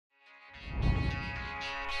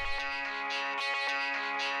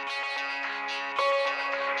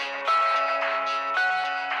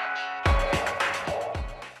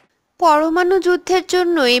পরমাণু যুদ্ধের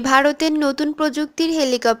জন্যই ভারতের নতুন প্রযুক্তির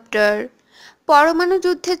হেলিকপ্টার। পরমাণু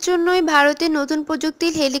যুদ্ধের জন্যই ভারতের নতুন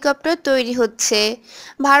প্রযুক্তির হেলিকপ্টার তৈরি হচ্ছে।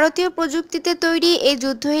 ভারতীয় প্রযুক্তিতে তৈরি এই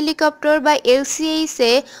যুদ্ধ হেলিকপ্টার বা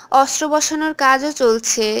এলসিএইচে অস্ত্র বসানোর কাজও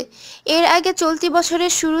চলছে। এর আগে চলতি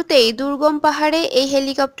বছরের শুরুতেই দুর্গম পাহাড়ে এই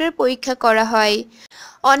হেলিকপ্টার পরীক্ষা করা হয়।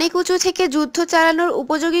 অনেক উঁচু থেকে যুদ্ধ চালানোর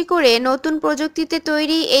উপযোগী করে নতুন প্রযুক্তিতে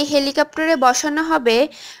তৈরি এই হেলিকপ্টারে বসানো হবে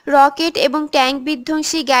রকেট এবং ট্যাঙ্ক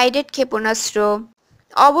বিধ্বংসী গাইডেড ক্ষেপণাস্ত্র।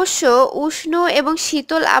 অবশ্য উষ্ণ এবং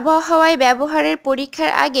শীতল আবহাওয়ায় ব্যবহারের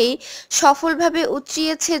পরীক্ষার আগেই সফলভাবে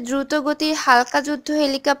উতরিয়েছে দ্রুতগতির হালকা যুদ্ধ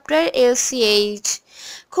হেলিকপ্টার এলসিএইচ।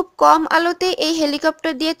 খুব কম আলোতে এই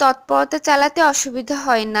হেলিকপ্টার দিয়ে তৎপরতা চালাতে অসুবিধা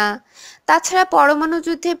হয় না। তাছাড়া পরমাণু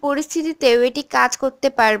যুদ্ধের পরিস্থিতিতেও এটি কাজ করতে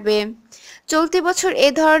পারবে। চলতি বছর এ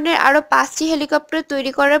ধরনের আরও 5টি হেলিকপ্টার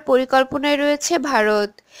তৈরি করার পরিকল্পনায় রয়েছে ভারত।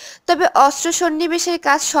 তবে অস্ত্র সন্নিবেশের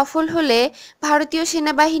কাজ সফল হলে ভারতীয়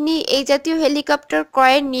সেনাবাহিনী এই জাতীয় হেলিকপ্টার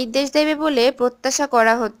ক্রয়ের নির্দেশ দেবে বলে প্রত্যাশা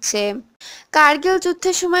করা হচ্ছে। কার্গিল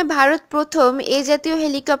যুদ্ধের সময় ভারত প্রথম এ জাতীয়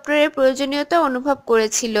হেলিকপ্টারের প্রয়োজনীয়তা অনুভব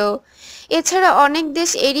করেছিল। এছাড়া অনেক দেশ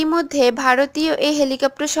এরই মধ্যে ভারতীয় এই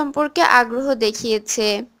হেলিকপ্টার সম্পর্কে আগ্রহ দেখিয়েছে।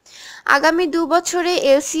 আগামী 2 বছরে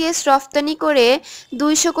এলসিএস রফতানি করে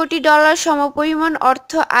 $200 কোটি সমপরিমাণ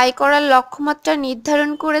অর্থ আয় করার লক্ষ্যমাত্রা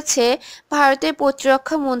নির্ধারণ করেছে ভারতের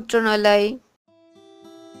প্রতিরক্ষা মন্ত্রণালয়।